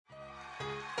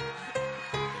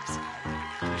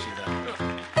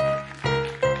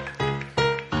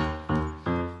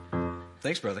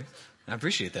Thanks, brother. I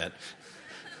appreciate that.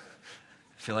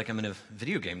 I feel like I'm in a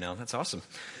video game now. That's awesome.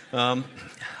 All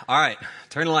right,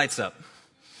 turn the lights up.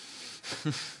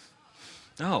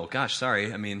 Oh, gosh,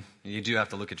 sorry. I mean, you do have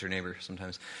to look at your neighbor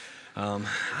sometimes.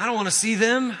 I don't want to see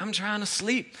them. I'm trying to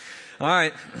sleep. All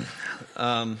right.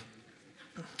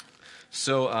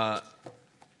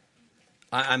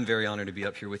 I'm very honored to be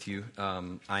up here with you.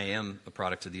 I am a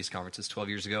product of these conferences. 12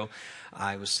 years ago,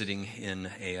 I was sitting in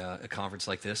a conference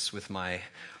like this with my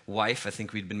wife. I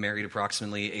think we'd been married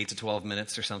approximately 8 to 12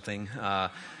 minutes or something.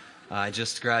 I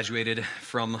just graduated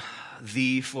from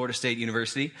the Florida State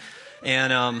University.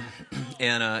 And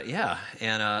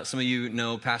some of you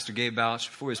know Pastor Gabe Bouch.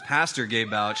 Before he was Pastor Gabe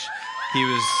Bouch, he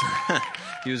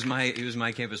was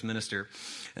my campus minister.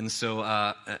 And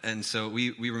so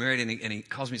we were married, and he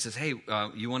calls me and says, "Hey,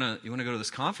 you wanna go to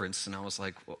this conference?" And I was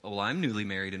like, "Well, I'm newly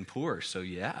married and poor, so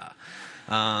yeah."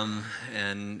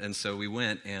 And so we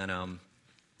went, and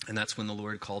that's when the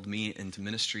Lord called me into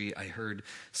ministry. I heard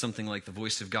something like the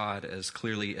voice of God as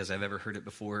clearly as I've ever heard it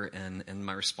before, and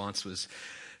my response was,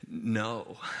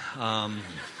 "No,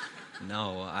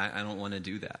 no, I don't want to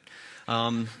do that."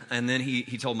 And then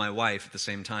he told my wife at the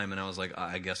same time, and I was like,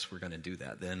 I guess we're going to do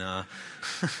that then.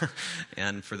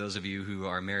 And for those of you who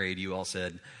are married, you all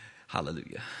said,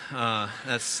 hallelujah.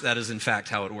 That is in fact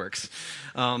how it works.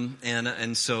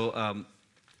 So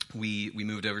we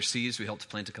moved overseas. We helped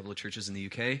plant a couple of churches in the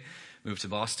UK, moved to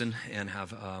Boston, and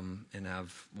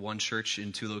have one church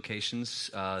in 2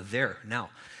 locations there now.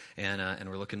 And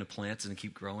we're looking to plant and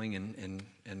keep growing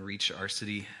and reach our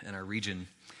city and our region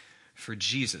for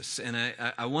Jesus. And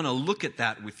I want to look at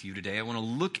that with you today. I want to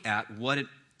look at what it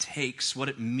takes, what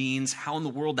it means, how in the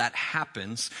world that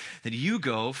happens, that you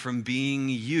go from being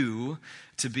you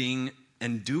to being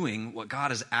and doing what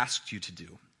God has asked you to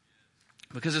do.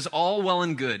 Because it's all well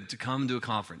and good to come to a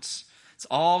conference. It's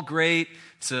all great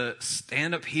to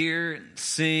stand up here and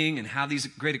sing and have these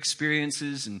great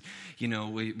experiences. And, you know,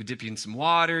 we dip you in some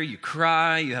water, you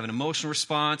cry, you have an emotional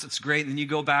response. It's great. And then you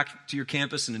go back to your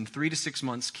campus and in 3 to 6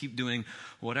 months, keep doing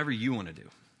whatever you want to do.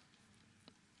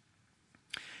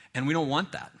 And we don't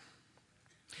want that.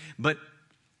 But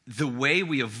the way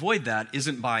we avoid that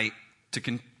isn't to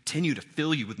continue to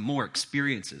fill you with more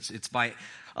experiences. It's by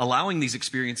allowing these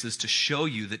experiences to show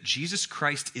you that Jesus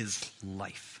Christ is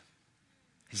life.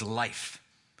 He's life.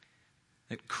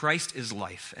 That Christ is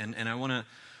life. And I want to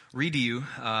read to you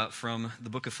from the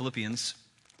book of Philippians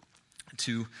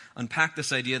to unpack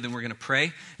this idea. Then we're going to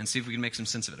pray and see if we can make some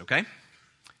sense of it, okay? Are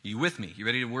you with me? You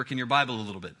ready to work in your Bible a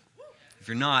little bit? If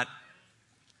you're not,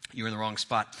 you're in the wrong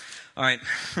spot. All right.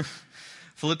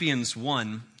 Philippians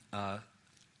 1,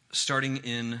 starting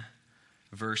in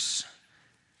verse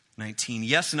 19.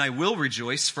 Yes, and I will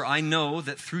rejoice, for I know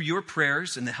that through your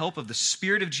prayers and the help of the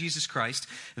Spirit of Jesus Christ,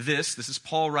 this is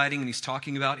Paul writing, and he's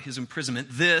talking about his imprisonment,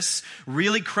 this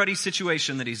really cruddy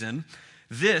situation that he's in,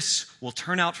 this will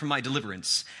turn out for my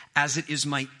deliverance, as it is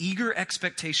my eager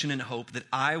expectation and hope that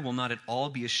I will not at all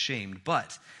be ashamed,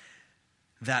 but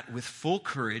that with full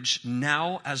courage,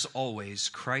 now as always,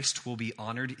 Christ will be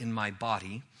honored in my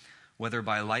body, whether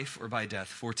by life or by death.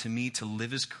 For to me to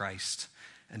live is Christ,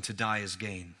 and to die is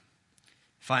gain.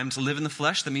 If I am to live in the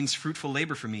flesh, that means fruitful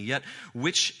labor for me. Yet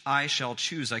which I shall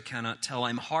choose, I cannot tell.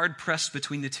 I'm hard pressed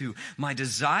between the two. My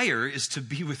desire is to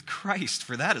be with Christ,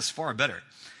 for that is far better.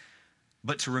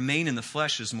 But to remain in the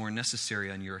flesh is more necessary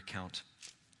on your account.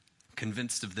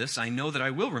 Convinced of this, I know that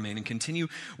I will remain and continue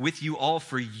with you all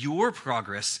for your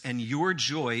progress and your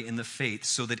joy in the faith,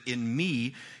 so that in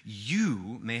me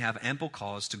you may have ample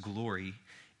cause to glory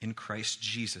in Christ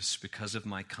Jesus because of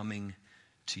my coming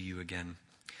to you again.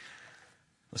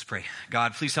 Let's pray.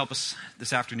 God, please help us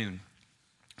this afternoon.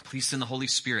 Please send the Holy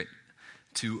Spirit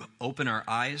to open our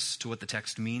eyes to what the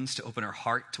text means, to open our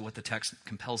heart to what the text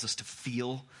compels us to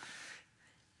feel.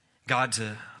 God,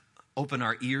 to open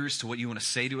our ears to what you want to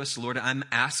say to us. Lord, I'm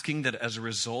asking that as a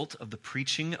result of the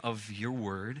preaching of your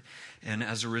word and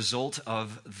as a result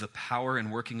of the power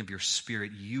and working of your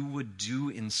Spirit, you would do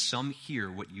in some here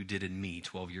what you did in me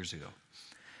 12 years ago.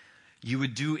 You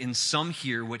would do in some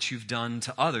here what you've done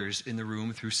to others in the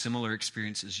room through similar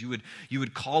experiences. You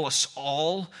would call us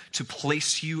all to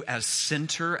place you as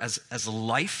center, as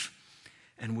life.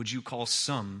 And would you call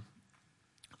some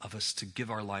of us to give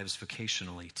our lives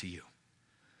vocationally to you?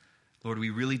 Lord,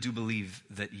 we really do believe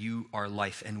that you are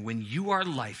life. And when you are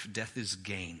life, death is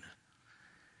gain.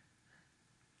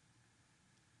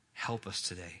 Help us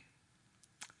today.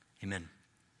 Amen.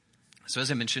 So as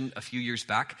I mentioned a few years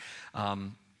back,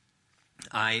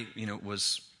 I,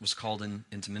 was called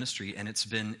into ministry, and it's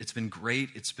been great,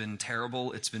 it's been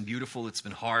terrible, it's been beautiful, it's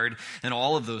been hard, and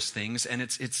all of those things, and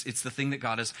it's the thing that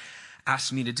God has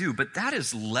asked me to do. But that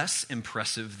is less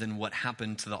impressive than what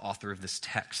happened to the author of this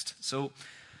text. So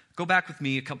go back with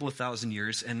me a couple of thousand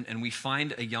years, and we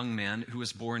find a young man who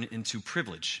was born into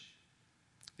privilege.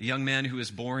 A young man who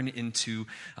is born into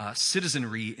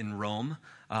citizenry in Rome.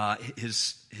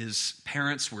 His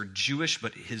parents were Jewish,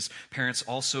 but his parents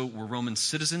also were Roman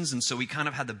citizens, and so he kind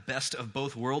of had the best of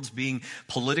both worlds, being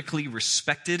politically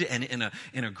respected and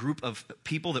in a group of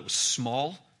people that was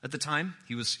small at the time.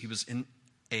 He was in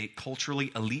a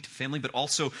culturally elite family, but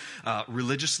also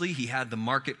religiously, he had the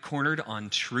market cornered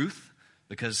on truth,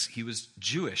 because he was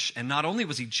Jewish. And not only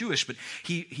was he Jewish, but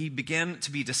he began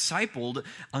to be discipled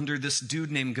under this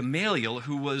dude named Gamaliel,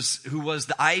 who was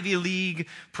the Ivy League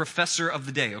professor of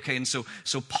the day. Okay, and so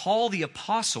Paul the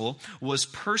Apostle was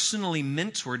personally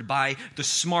mentored by the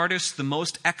smartest, the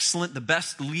most excellent, the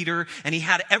best leader, and he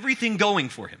had everything going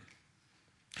for him.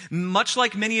 Much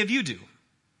like many of you do.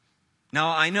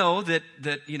 Now, I know that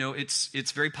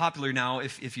it's very popular now,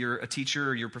 if you're a teacher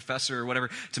or you're a professor or whatever,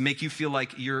 to make you feel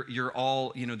like you're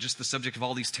all, just the subject of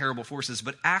all these terrible forces.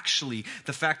 But actually,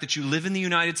 the fact that you live in the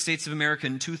United States of America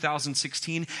in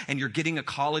 2016 and you're getting a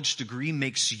college degree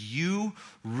makes you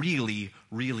really,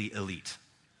 really elite.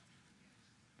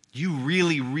 You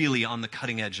really, really on the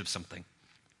cutting edge of something.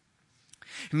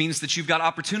 It means that you've got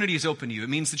opportunities open to you. It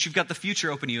means that you've got the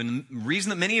future open to you. And the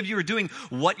reason that many of you are doing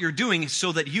what you're doing is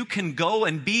so that you can go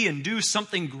and be and do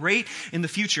something great in the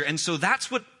future. And so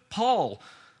that's what Paul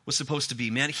was supposed to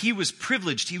be, man. He was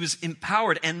privileged. He was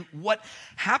empowered. And what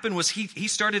happened was he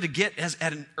started to get,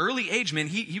 at an early age, man,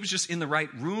 he was just in the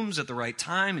right rooms at the right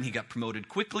time, and he got promoted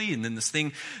quickly. And then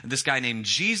this guy named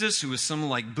Jesus, who was some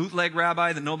like bootleg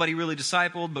rabbi that nobody really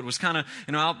discipled, but was kind of,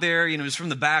 out there, he was from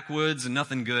the backwoods, and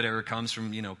nothing good ever comes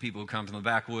from, people who come from the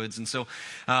backwoods. And so,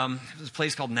 there was a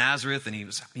place called Nazareth, and he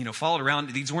was, followed around.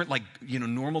 These weren't like,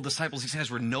 normal disciples. These guys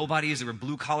were nobodies. They were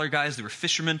blue collar guys. They were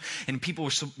fishermen, and people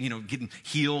were, getting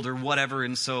healed or whatever.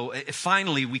 And so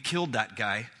finally we killed that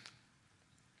guy.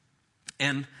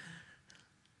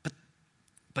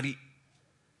 But it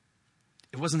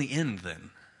wasn't the end then.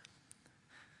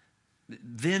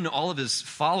 Then all of his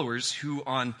followers, who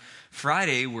on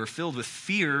Friday were filled with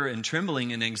fear and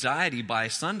trembling and anxiety, by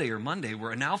Sunday or Monday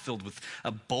were now filled with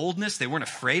a boldness. They weren't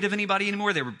afraid of anybody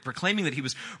anymore. They were proclaiming that he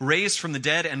was raised from the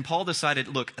dead. And Paul decided,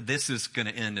 look, this is going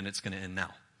to end, and it's going to end now.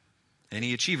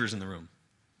 Any achievers in the room?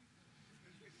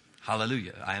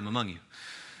 Hallelujah, I am among you,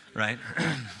 right?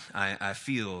 I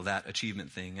feel that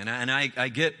achievement thing. And I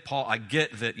get Paul, I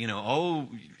get that,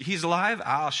 he's alive,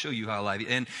 I'll show you how alive he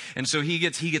is. And so he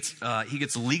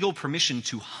gets legal permission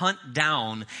to hunt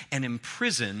down and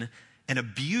imprison and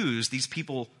abuse these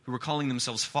people who were calling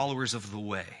themselves followers of the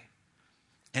way.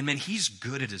 And man, he's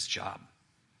good at his job.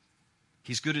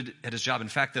 He's good at his job. In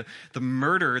fact, the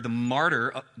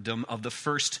martyrdom of the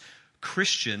first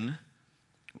Christian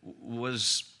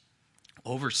was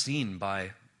overseen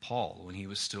by Paul when he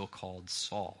was still called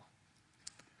Saul.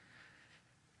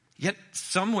 Yet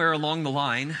somewhere along the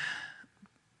line,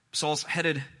 Saul's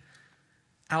headed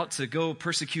out to go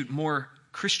persecute more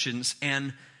Christians,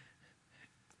 and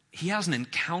he has an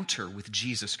encounter with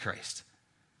Jesus Christ.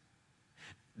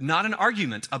 Not an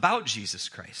argument about Jesus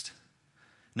Christ.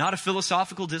 Not a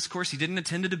philosophical discourse. He didn't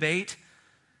attend a debate.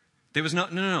 There was no.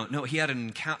 He had an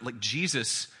encounter, like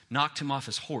Jesus knocked him off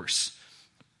his horse,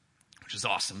 which is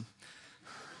awesome.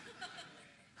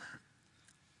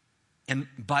 And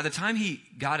by the time he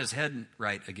got his head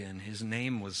right again, his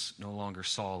name was no longer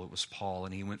Saul, it was Paul.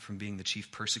 And he went from being the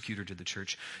chief persecutor to the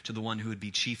church to the one who would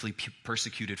be chiefly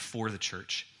persecuted for the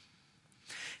church.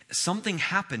 Something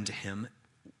happened to him,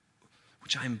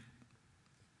 which I'm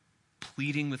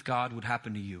pleading with God would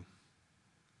happen to you.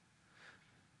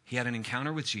 He had an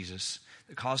encounter with Jesus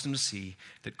that caused him to see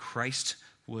that Christ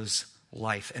was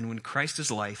life. And when Christ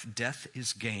is life, death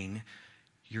is gain.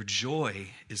 Your joy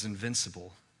is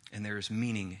invincible, and there is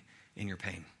meaning in your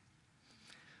pain.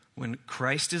 When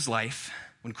Christ is life,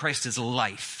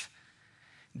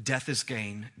 death is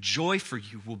gain. Joy for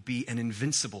you will be an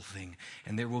invincible thing,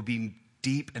 and there will be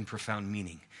deep and profound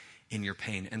meaning in your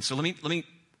pain. And so let me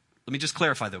just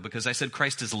clarify, though, because I said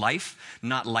Christ is life,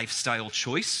 not lifestyle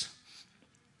choice.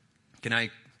 Can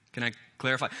I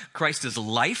clarify? Christ is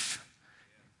life,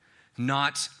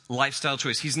 not lifestyle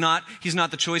choice. He's not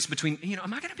the choice between,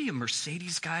 am I going to be a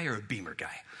Mercedes guy or a Beamer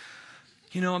guy?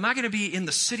 Am I going to be in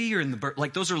the city or in the,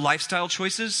 like, those are lifestyle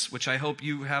choices, which I hope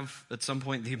you have at some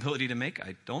point the ability to make.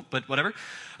 I don't, but whatever.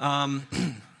 One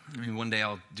day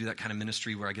I'll do that kind of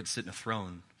ministry where I get to sit in a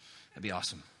throne. That'd be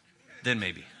awesome. then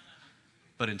maybe.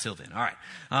 But until then, all right.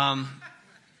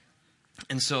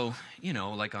 And so,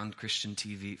 like on Christian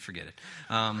TV, forget it.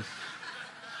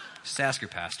 Just ask your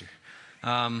pastor.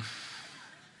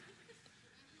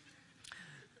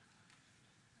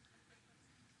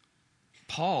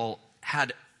 Paul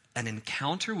had an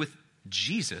encounter with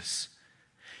Jesus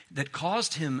that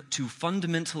caused him to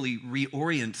fundamentally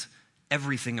reorient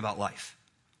everything about life.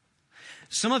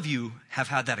 Some of you have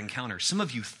had that encounter. Some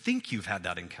of you think you've had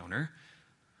that encounter.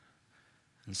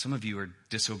 And some of you are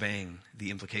disobeying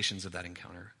the implications of that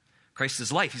encounter. Christ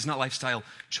is life. He's not lifestyle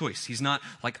choice. He's not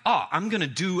like, I'm going to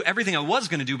do everything I was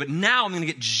going to do, but now I'm going to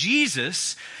get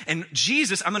Jesus. And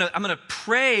Jesus, I'm going to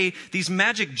pray these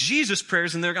magic Jesus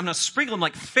prayers, and I'm going to sprinkle them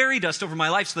like fairy dust over my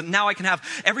life so that now I can have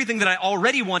everything that I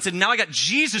already wanted. And now I got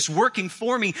Jesus working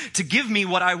for me to give me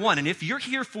what I want. And if you're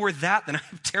here for that, then I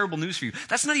have terrible news for you.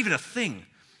 That's not even a thing.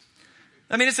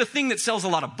 I mean, it's a thing that sells a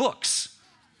lot of books.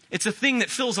 It's a thing that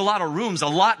fills a lot of rooms, a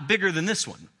lot bigger than this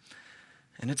one.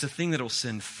 And it's a thing that will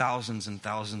send thousands and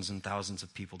thousands and thousands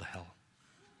of people to hell.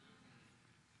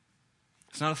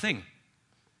 It's not a thing.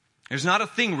 There's not a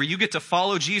thing where you get to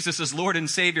follow Jesus as Lord and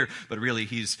Savior, but really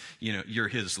you're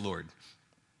his Lord.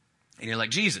 And you're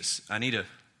like, Jesus, I need a,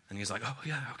 and he's like, oh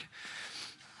yeah, okay.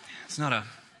 It's not a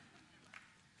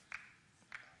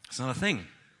thing. And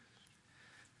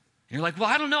you're like, well,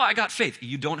 I don't know, I got faith.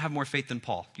 You don't have more faith than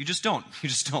Paul. You just don't.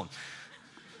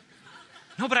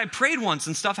 No, but I prayed once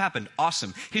and stuff happened.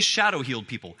 Awesome. His shadow healed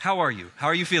people. How are you? How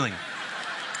are you feeling?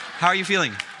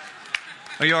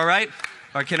 Are you all right?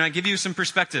 Or can I give you some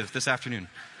perspective this afternoon?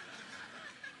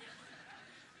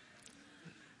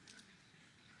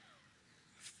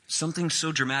 Something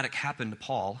so dramatic happened to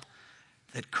Paul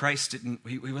that Christ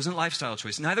he wasn't lifestyle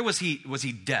choice. Neither was he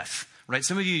death, right?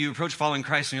 Some of you approach following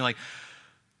Christ and you're like,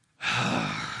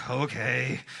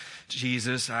 okay,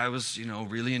 Jesus, I was,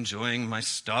 really enjoying my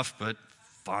stuff, but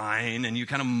fine. And you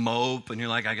kind of mope and you're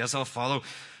like, I guess I'll follow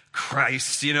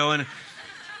Christ,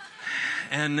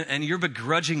 and your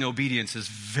begrudging obedience is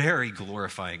very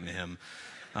glorifying to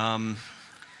him.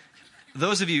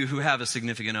 Those of you who have a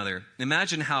significant other,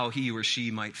 imagine how he or she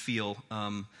might feel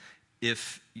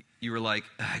if you were like,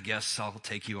 I guess I'll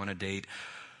take you on a date.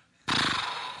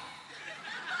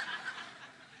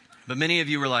 But many of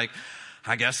you were like,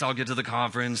 I guess I'll get to the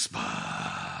conference.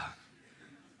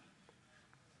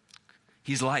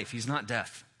 He's life. He's not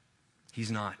death.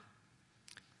 He's not.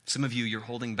 Some of you, you're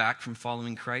holding back from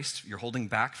following Christ. You're holding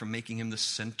back from making him the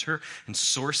center and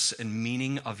source and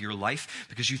meaning of your life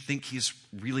because you think he's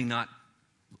really not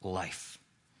life.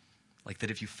 Like that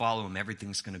if you follow him,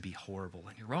 everything's going to be horrible.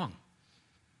 And you're wrong.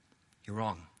 You're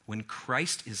wrong. When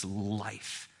Christ is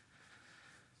life,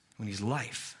 when he's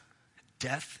life,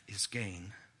 death is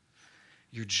gain.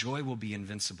 Your joy will be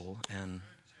invincible and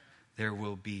there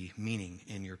will be meaning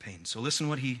in your pain. So listen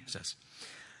what he says.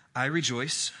 I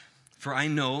rejoice, for I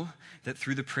know that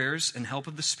through the prayers and help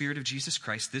of the Spirit of Jesus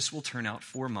Christ, this will turn out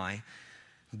for my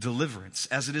deliverance,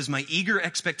 as it is my eager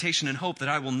expectation and hope that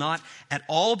I will not at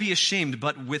all be ashamed,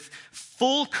 but with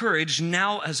full courage,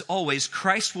 now as always,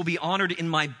 Christ will be honored in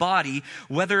my body,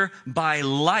 whether by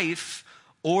life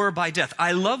or by death.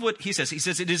 I love what he says. He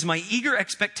says, it is my eager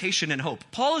expectation and hope.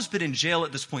 Paul has been in jail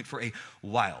at this point for a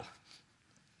while.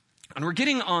 And we're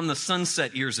getting on the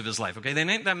sunset years of his life, okay? There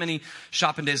ain't that many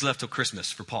shopping days left till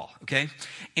Christmas for Paul, okay?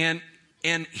 And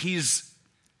he's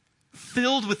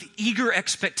filled with eager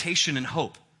expectation and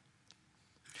hope.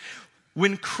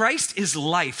 When Christ is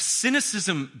life,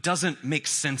 cynicism doesn't make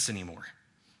sense anymore.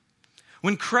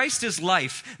 When Christ is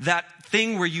life, that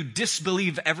thing where you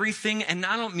disbelieve everything, and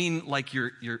I don't mean like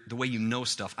your the way you know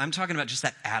stuff. I'm talking about just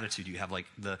that attitude you have, like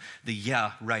the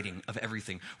writing of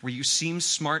everything, where you seem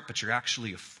smart, but you're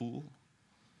actually a fool.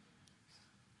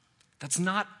 That's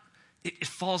not, it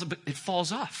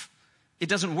falls off. It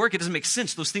doesn't work. It doesn't make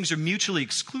sense. Those things are mutually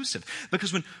exclusive.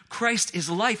 Because when Christ is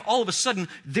life, all of a sudden,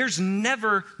 there's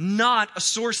never not a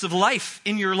source of life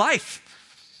in your life.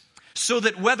 So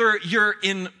that whether you're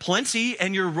in plenty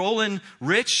and you're rolling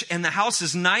rich and the house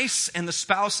is nice and the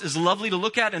spouse is lovely to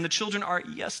look at and the children are,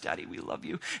 yes, Daddy, we love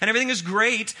you, and everything is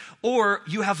great, or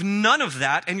you have none of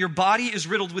that and your body is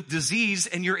riddled with disease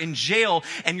and you're in jail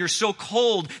and you're so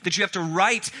cold that you have to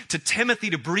write to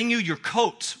Timothy to bring you your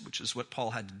coat, which is what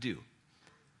Paul had to do.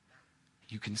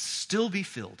 You can still be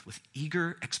filled with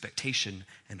eager expectation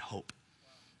and hope.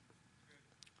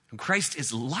 And Christ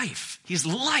is life. He's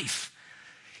life.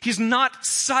 He's not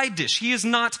side dish. He is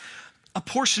not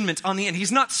apportionment on the end.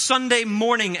 He's not Sunday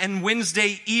morning and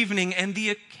Wednesday evening and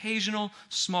the occasional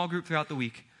small group throughout the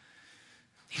week.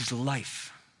 He's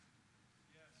life.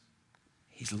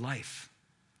 He's life.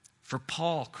 For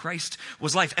Paul, Christ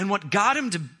was life. And what got him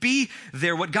to be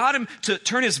there, what got him to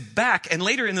turn his back, and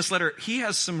later in this letter, he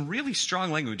has some really strong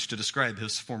language to describe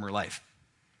his former life,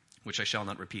 which I shall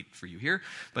not repeat for you here.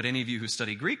 But any of you who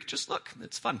study Greek, just look.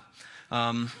 It's fun.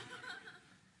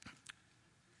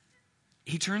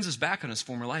 He turns his back on his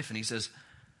former life and he says,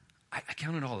 I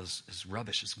count it all as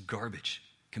rubbish, as garbage,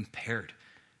 compared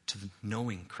to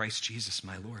knowing Christ Jesus,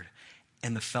 my Lord,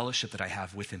 and the fellowship that I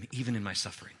have with him, even in my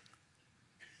suffering.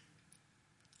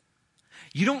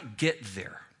 You don't get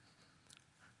there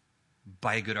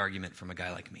by a good argument from a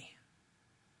guy like me.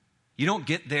 You don't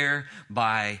get there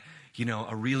by,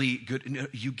 a really good, no,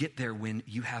 you get there when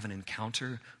you have an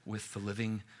encounter with the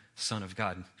living Son of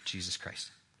God, Jesus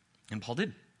Christ. And Paul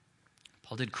did.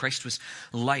 Christ was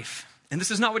life. And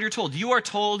this is not what you're told. You are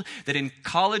told that in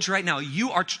college right now,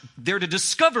 you are there to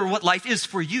discover what life is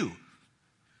for you.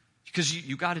 Because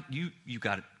you got it,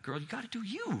 girl, you got to do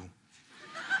you.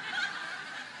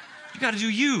 You got to do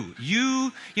you.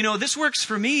 This works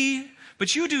for me,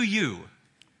 but you do you.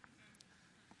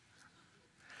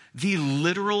 The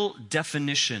literal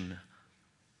definition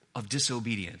of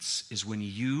disobedience is when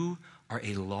you are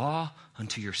a law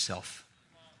unto yourself.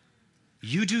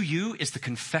 You do you is the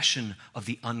confession of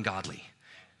the ungodly.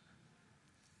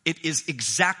 It is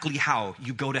exactly how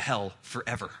you go to hell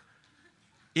forever.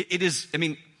 It is,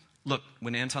 look,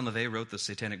 when Anton LaVey wrote the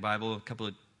Satanic Bible a couple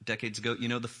of decades ago,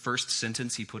 the first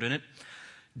sentence he put in it?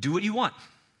 Do what you want.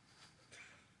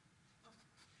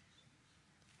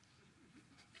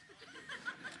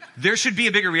 There should be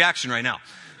a bigger reaction right now,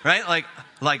 right?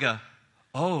 Like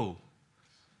oh,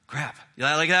 crap.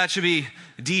 Like that should be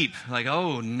deep. Like,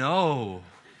 oh no.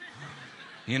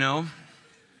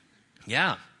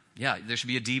 Yeah, there should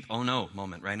be a deep oh no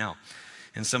moment right now.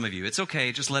 And some of you, it's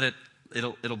okay, just let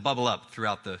it'll bubble up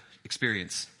throughout the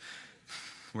experience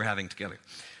we're having together.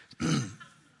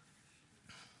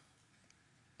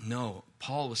 No,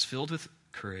 Paul was filled with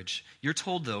courage. You're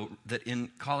told, though, that in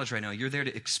college right now, you're there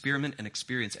to experiment and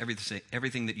experience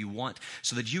everything that you want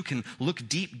so that you can look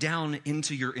deep down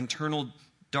into your internal,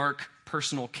 dark,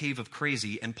 personal cave of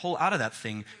crazy and pull out of that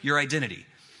thing your identity.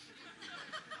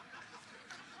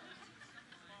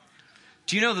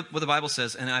 Do you know what the Bible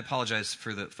says? And I apologize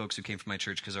for the folks who came from my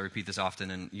church because I repeat this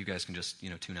often and you guys can just,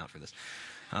 tune out for this.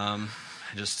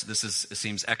 It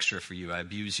seems extra for you. I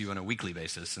abuse you on a weekly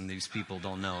basis, and these people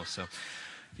don't know. So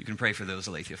you can pray for those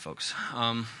Aletheia folks.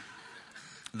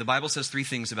 The Bible says 3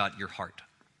 things about your heart.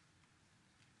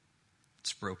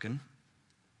 It's broken,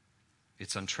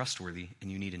 it's untrustworthy, and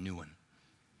you need a new one.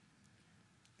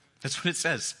 That's what it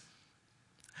says.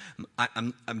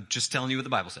 I'm just telling you what the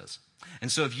Bible says.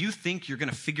 And so if you think you're going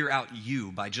to figure out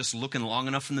you by just looking long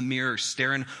enough in the mirror, or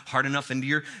staring hard enough into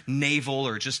your navel,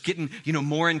 or just getting,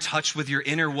 more in touch with your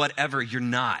inner whatever, you're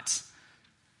not.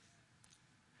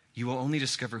 You will only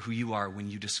discover who you are when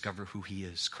you discover who he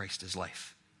is. Christ is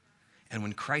life. And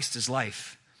when Christ is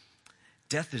life,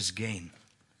 death is gain.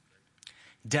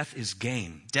 Death is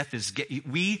gain.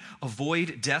 We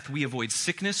avoid death. We avoid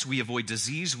sickness. We avoid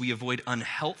disease. We avoid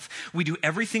unhealth. We do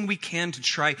everything we can to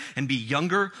try and be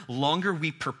younger, longer.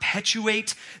 We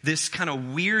perpetuate this kind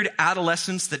of weird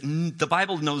adolescence that the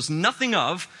Bible knows nothing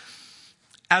of,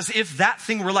 as if that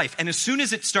thing were life. And as soon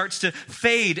as it starts to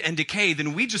fade and decay,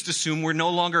 then we just assume we're no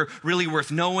longer really worth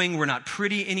knowing. We're not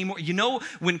pretty anymore.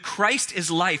 When Christ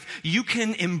is life, you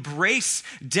can embrace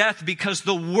death because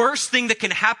the worst thing that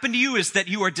can happen to you is that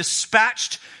you are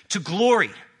dispatched to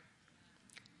glory.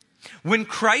 When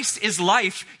Christ is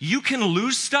life, you can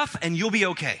lose stuff and you'll be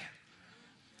okay.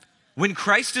 When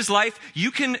Christ is life,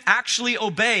 you can actually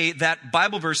obey that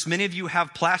Bible verse many of you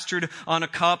have plastered on a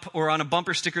cup or on a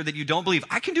bumper sticker that you don't believe.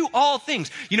 I can do all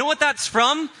things. You know what that's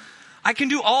from? I can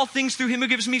do all things through him who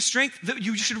gives me strength.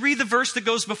 You should read the verse that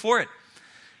goes before it.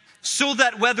 So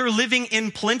that whether living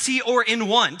in plenty or in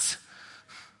want,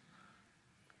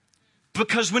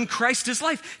 because when Christ is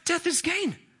life, death is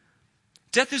gain.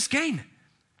 Death is gain.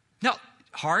 Now,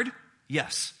 hard?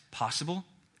 Yes. Possible?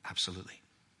 Absolutely.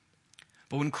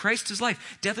 But when Christ is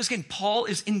life, death is gain. Paul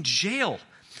is in jail.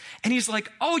 And he's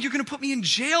like, oh, you're going to put me in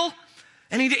jail?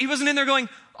 And he wasn't in there going,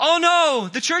 oh no,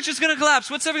 the church is going to collapse.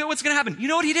 What's going to happen? You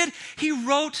know what he did? He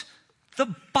wrote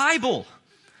the Bible.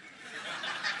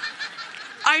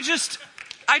 I just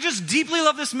deeply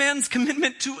love this man's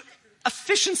commitment to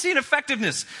efficiency and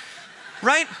effectiveness.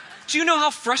 Right? Do you know how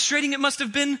frustrating it must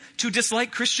have been to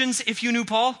dislike Christians if you knew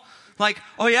Paul? Like,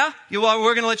 oh yeah? Well,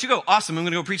 we're going to let you go. Awesome. I'm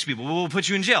going to go preach to people. We'll put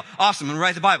you in jail. Awesome. I'm going to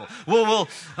write the Bible. What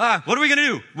are we going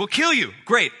to do? We'll kill you.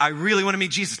 Great. I really want to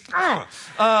meet Jesus.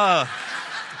 What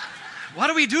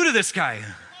do we do to this guy?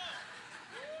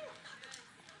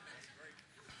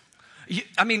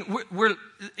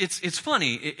 It's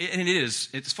funny, and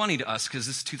it's funny to us because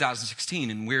this is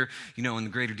 2016 and we're, in the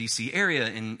greater DC area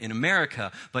in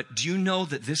America. But do you know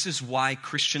that this is why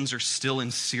Christians are still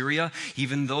in Syria,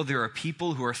 even though there are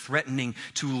people who are threatening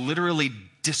to literally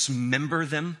dismember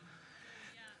them?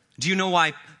 Do you know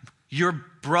why your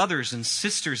brothers and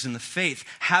sisters in the faith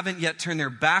haven't yet turned their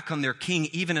back on their king,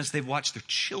 even as they've watched their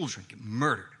children get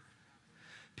murdered?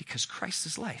 Because Christ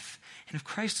is life. And if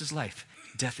Christ is life,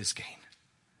 death is gain.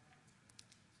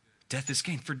 Death is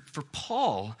gain. For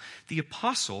Paul, the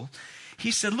apostle, he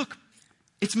said, look,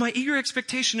 it's my eager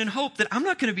expectation and hope that I'm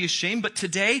not going to be ashamed, but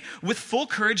today, with full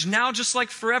courage, now just like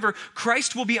forever,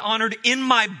 Christ will be honored in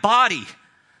my body.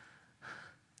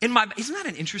 Isn't that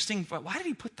an interesting, why did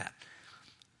he put that?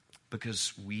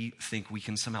 Because we think we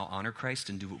can somehow honor Christ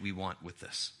and do what we want with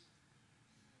this.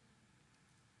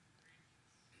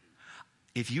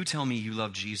 If you tell me you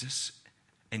love Jesus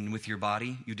and with your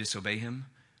body you disobey him,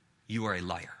 you are a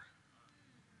liar.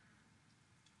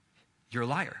 You're a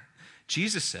liar.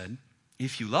 Jesus said,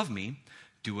 if you love me,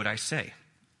 do what I say.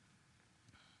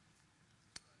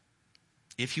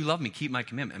 If you love me, keep my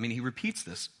commandment. He repeats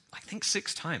this, I think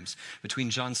 6 times between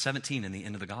John 17 and the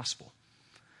end of the gospel.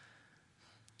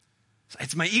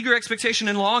 It's my eager expectation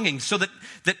and longing so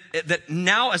that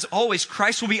now, as always,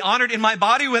 Christ will be honored in my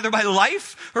body, whether by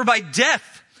life or by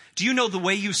death. Do you know the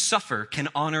way you suffer can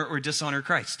honor or dishonor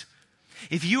Christ?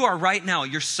 If you are right now,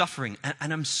 you're suffering,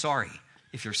 and I'm sorry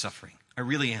if you're suffering. I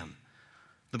really am.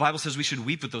 The Bible says we should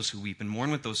weep with those who weep and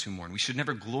mourn with those who mourn. We should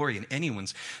never glory in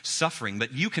anyone's suffering,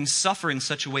 but you can suffer in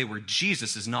such a way where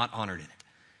Jesus is not honored in it.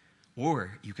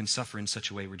 Or you can suffer in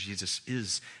such a way where Jesus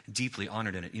is deeply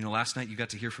honored in it. Last night you got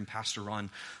to hear from Pastor Ron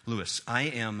Lewis.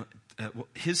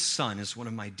 His son is one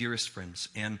of my dearest friends,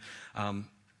 and I'm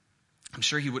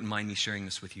sure he wouldn't mind me sharing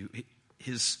this with you.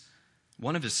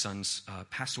 One of his sons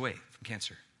passed away from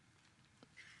cancer.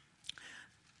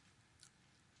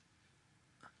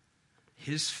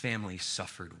 His family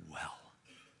suffered well.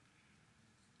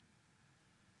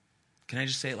 Can I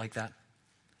just say it like that?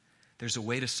 There's a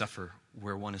way to suffer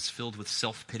where one is filled with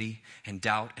self-pity and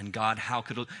doubt and God, how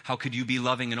could you be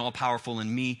loving and all-powerful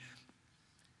in me?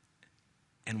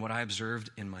 And what I observed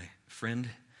in my friend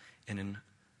and in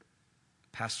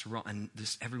Pastor Ron and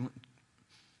everyone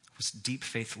was deep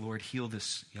faith. Lord, heal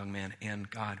this young man, and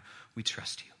God, we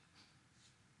trust you.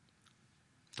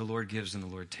 The Lord gives and the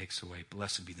Lord takes away.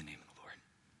 Blessed be the name of the Lord.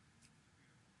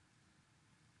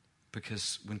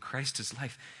 Because when Christ is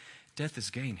life, death is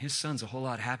gain. His son's a whole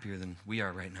lot happier than we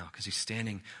are right now because he's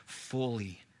standing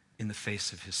fully in the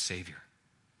face of his Savior.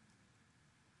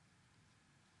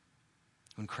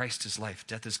 When Christ is life,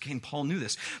 death is gain. Paul knew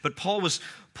this, but Paul was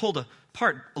pulled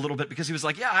apart a little bit because he was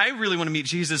like, I really want to meet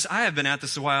Jesus. I have been at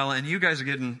this a while, and you guys are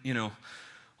getting,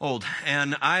 old,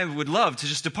 and I would love to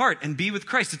just depart and be with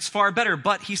Christ. It's far better,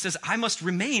 but he says, I must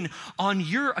remain on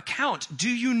your account. Do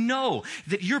you know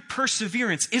that your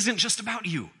perseverance isn't just about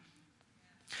you?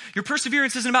 Your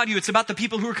perseverance isn't about you. It's about the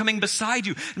people who are coming beside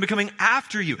you and coming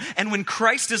after you. And when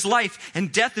Christ is life and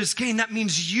death is gain, that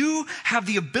means you have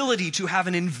the ability to have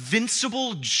an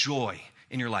invincible joy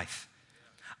in your life.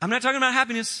 I'm not talking about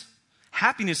happiness.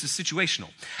 Happiness is situational.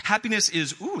 Happiness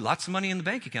is, lots of money in the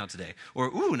bank account today. Or,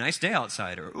 nice day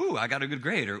outside. Or, I got a good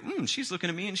grade. Or, she's looking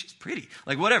at me and she's pretty.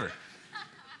 Like, whatever.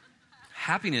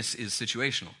 Happiness is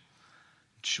situational.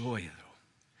 Joy, though.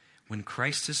 When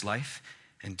Christ is life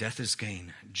and death is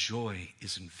gain, joy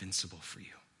is invincible for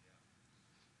you.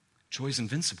 Joy is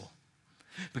invincible.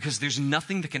 Because there's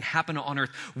nothing that can happen on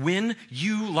earth when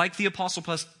you, like the Apostle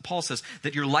Paul says,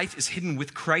 that your life is hidden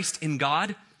with Christ in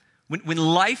God. When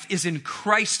life is in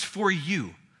Christ for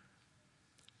you,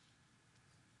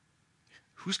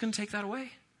 who's going to take that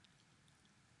away?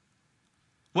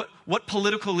 What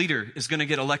political leader is going to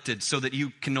get elected so that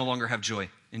you can no longer have joy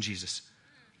in Jesus?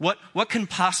 What can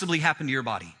possibly happen to your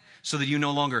body so that you no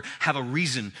longer have a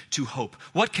reason to hope?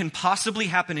 What can possibly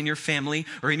happen in your family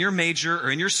or in your major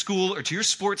or in your school or to your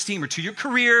sports team or to your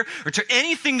career or to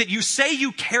anything that you say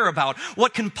you care about?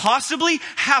 What can possibly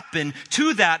happen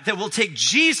to that will take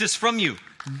Jesus from you?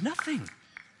 Nothing.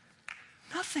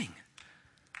 Nothing.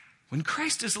 When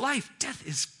Christ is life, death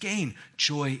is gain.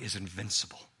 Joy is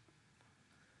invincible.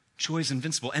 Joy is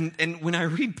invincible. And when I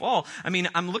read Paul,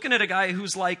 I'm looking at a guy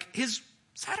who's like, he's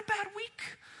had a bad week.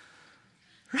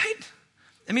 Right?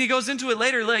 He goes into it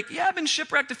later like, I've been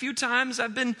shipwrecked a few times.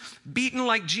 I've been beaten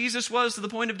like Jesus was to the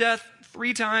point of death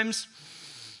 3 times.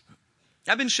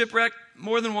 I've been shipwrecked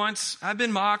more than once. I've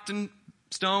been mocked and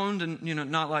stoned and,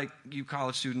 not like you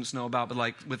college students know about, but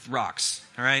like with rocks.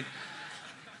 All right?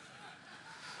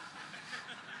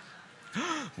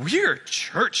 We're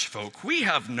church folk. We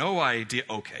have no idea.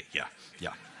 Okay, yeah.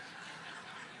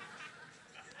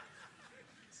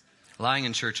 Lying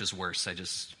in church is worse.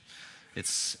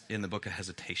 It's in the book of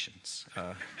Hesitations.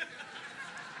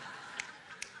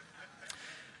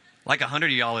 Like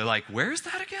 100 of y'all are like, where's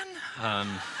that again?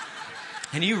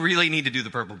 And you really need to do the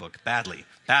purple book badly.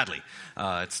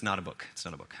 It's not a book.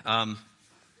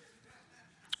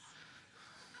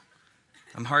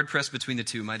 I'm hard pressed between the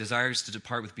two. My desire is to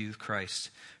depart be with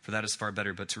Christ, for that is far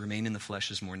better. But to remain in the flesh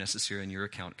is more necessary on your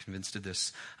account. Convinced of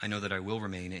this, I know that I will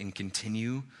remain and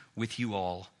continue with you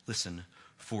all, listen,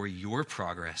 for your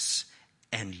progress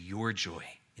and your joy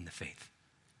in the faith.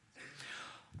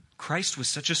 Christ was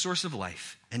such a source of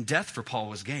life, and death for Paul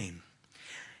was gain.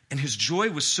 And his joy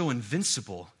was so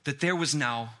invincible that there was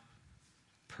now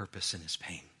purpose in his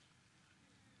pain.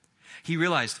 He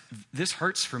realized, this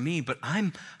hurts for me, but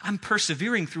I'm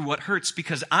persevering through what hurts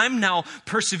because I'm now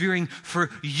persevering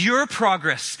for your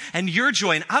progress and your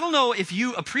joy. And I don't know if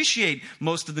you appreciate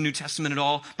most of the New Testament at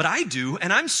all, but I do.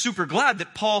 And I'm super glad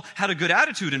that Paul had a good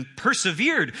attitude and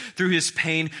persevered through his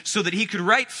pain so that he could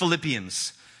write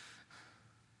Philippians.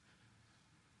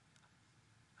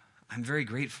 I'm very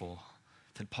grateful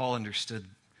that Paul understood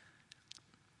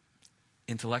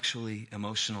intellectually,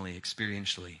 emotionally,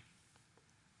 experientially,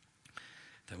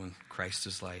 that when Christ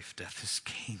is life, death is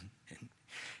gain, and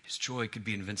his joy could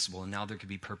be invincible, and now there could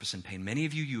be purpose in pain. Many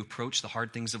of you approach the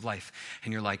hard things of life,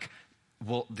 and you're like,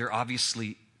 well, there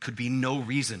obviously could be no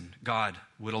reason God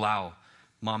would allow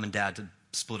mom and dad to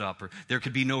split up, or there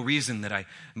could be no reason that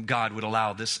God would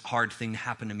allow this hard thing to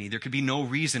happen to me. There could be no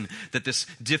reason that this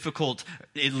difficult,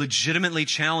 legitimately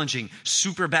challenging,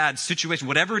 super bad situation,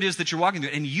 whatever it is that you're walking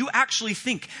through, and you actually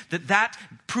think that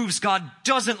proves God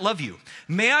doesn't love you.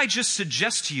 May I just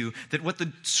suggest to you that what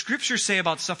the scriptures say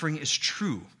about suffering is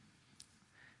true.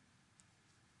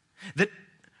 That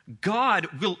God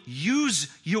will use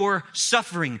your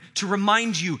suffering to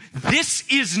remind you this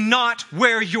is not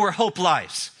where your hope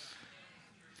lies.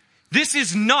 This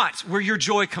is not where your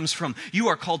joy comes from. You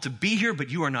are called to be here, but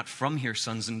you are not from here,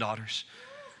 sons and daughters.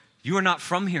 You are not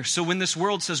from here. So when this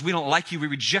world says we don't like you, we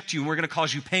reject you, and we're going to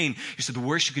cause you pain, you said the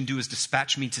worst you can do is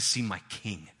dispatch me to see my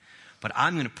king. But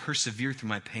I'm going to persevere through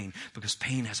my pain because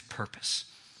pain has purpose.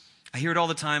 I hear it all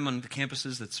the time on the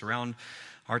campuses that surround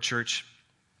our church.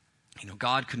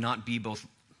 God could not be both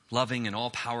loving and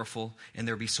all-powerful, and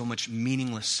there be so much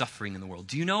meaningless suffering in the world.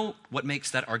 Do you know what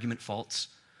makes that argument false?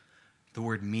 The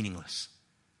word meaningless.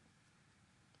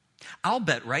 I'll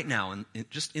bet right now,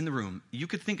 just in the room, you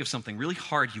could think of something really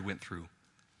hard you went through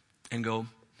and go,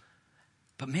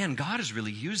 but man, God has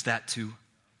really used that to...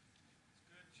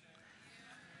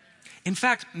 In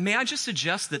fact, may I just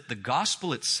suggest that the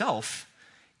gospel itself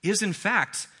is in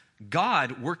fact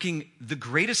God working the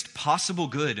greatest possible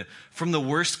good from the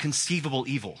worst conceivable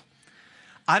evil.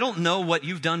 I don't know what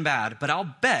you've done bad, but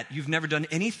I'll bet you've never done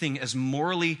anything as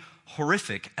morally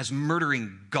horrific as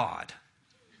murdering God.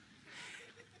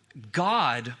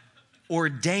 God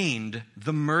ordained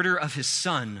the murder of his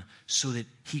son so that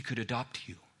he could adopt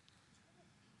you.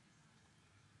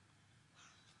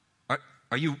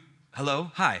 Are you,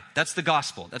 hello? Hi. That's the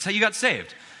gospel. That's how you got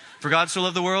saved. For God so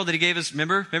loved the world that he gave us,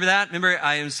 remember that? Remember,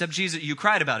 I accept Jesus. You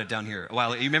cried about it down here a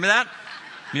while ago. You remember that?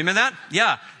 You remember that?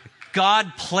 Yeah.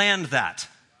 God planned that.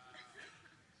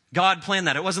 God planned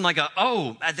that. It wasn't like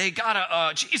they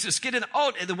gotta, Jesus, get in.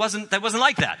 That wasn't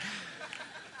like that.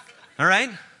 All right?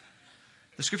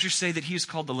 The scriptures say that he is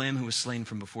called the Lamb who was slain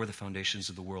from before the foundations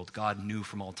of the world. God knew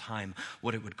from all time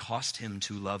what it would cost him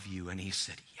to love you. And he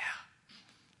said,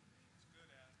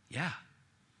 yeah.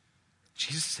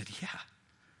 Jesus said, yeah.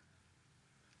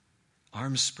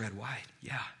 Arms spread wide.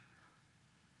 Yeah.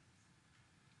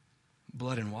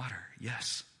 Blood and water.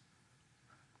 Yes.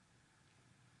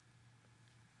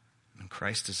 When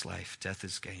Christ is life, death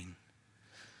is gain.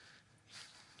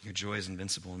 Your joy is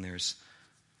invincible, and there's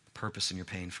purpose in your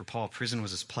pain. For Paul, prison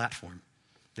was his platform.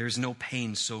 There is no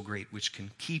pain so great which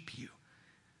can keep you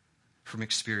from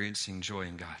experiencing joy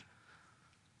in God.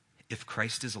 If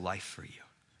Christ is a life for you,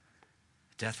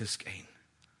 death is gain.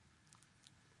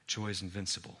 Joy is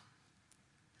invincible.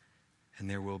 And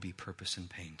there will be purpose in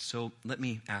pain. So let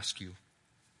me ask you,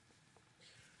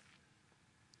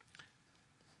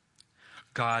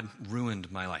 God ruined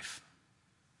my life.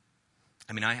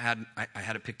 I mean, I had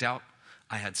it picked out.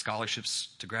 I had scholarships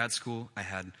to grad school.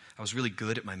 I was really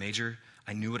good at my major.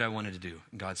 I knew what I wanted to do.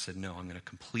 And God said, no, I'm going to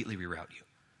completely reroute you.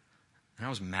 And I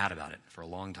was mad about it for a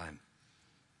long time.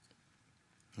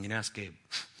 You can ask Gabe.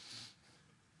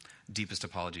 Deepest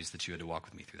apologies that you had to walk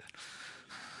with me through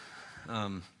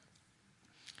that.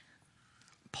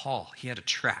 Paul, he had a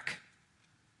track.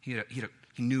 He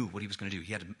knew what he was going to do.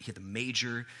 He had the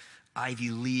major Ivy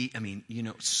League,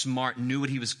 smart, knew what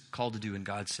he was called to do. And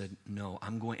God said, no,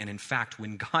 I'm going. And in fact,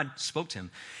 when God spoke to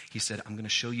him, he said, I'm going to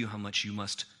show you how much you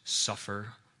must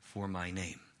suffer for my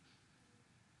name.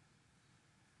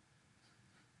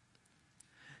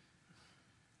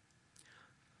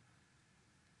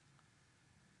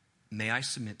 May I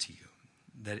submit to you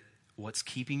that what's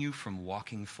keeping you from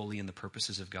walking fully in the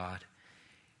purposes of God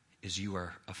is you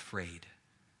are afraid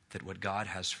that what God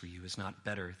has for you is not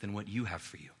better than what you have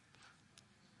for you.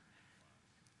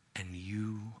 And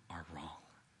you are wrong.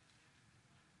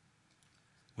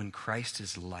 When Christ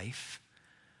is life,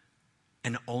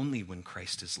 and only when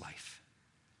Christ is life,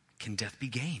 can death be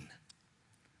gain.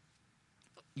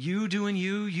 You doing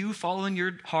you following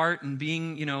your heart and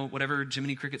being, whatever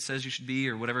Jiminy Cricket says you should be,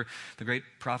 or whatever the great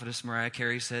prophetess Mariah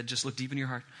Carey said, just look deep in your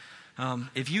heart.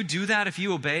 If you do that, if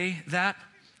you obey that,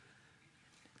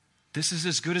 this is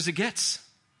as good as it gets.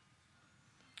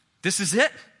 This is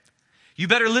it. You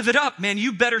better live it up, man.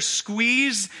 You better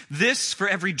squeeze this for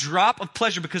every drop of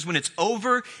pleasure, because when it's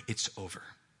over, it's over.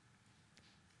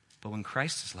 But when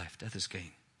Christ is life, death is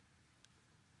gain.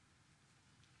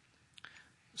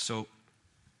 So,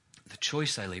 the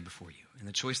choice I lay before you, and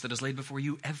the choice that is laid before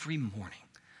you every morning.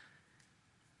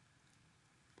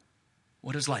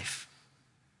 What is life?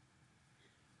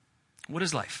 What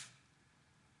is life?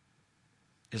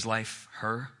 Is life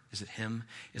her? Is it him?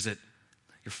 Is it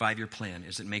your 5-year plan?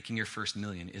 Is it making your first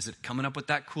million? Is it coming up with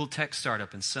that cool tech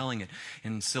startup and selling it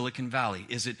in Silicon Valley?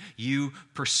 Is it you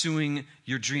pursuing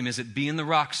your dream? Is it being the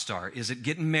rock star? Is it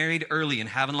getting married early and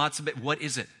having lots of what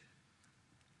is it?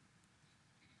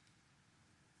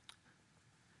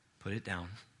 Put it down.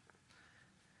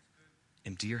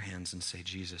 Empty your hands and say,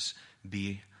 Jesus,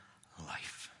 be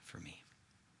life for me.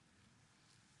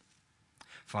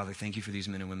 Father, thank you for these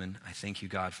men and women. I thank you,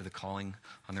 God, for the calling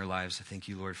on their lives. I thank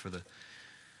you, Lord, for the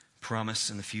promise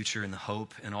and the future and the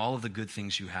hope and all of the good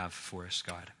things you have for us,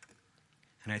 God.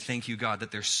 And I thank you, God,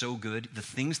 that they're so good. The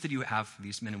things that you have for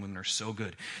these men and women are so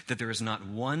good that there is not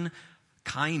one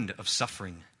kind of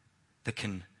suffering that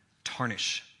can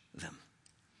tarnish them.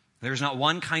 There's not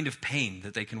one kind of pain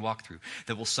that they can walk through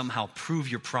that will somehow prove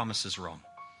your promises wrong.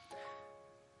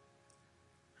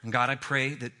 And God, I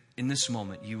pray that in this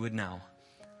moment you would now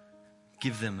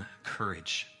give them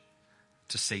courage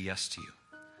to say yes to you.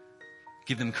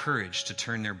 Give them courage to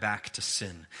turn their back to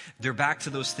sin. They're back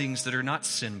to those things that are not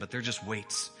sin, but they're just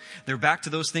weights. They're back to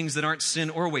those things that aren't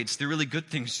sin or weights. They're really good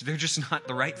things. They're just not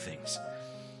the right things.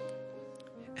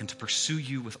 And to pursue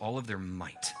you with all of their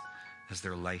might as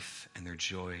their life and their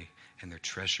joy and their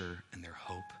treasure and their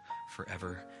hope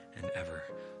forever and ever,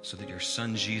 so that your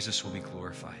Son Jesus will be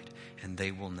glorified and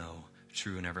they will know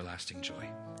true and everlasting joy.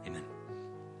 Amen.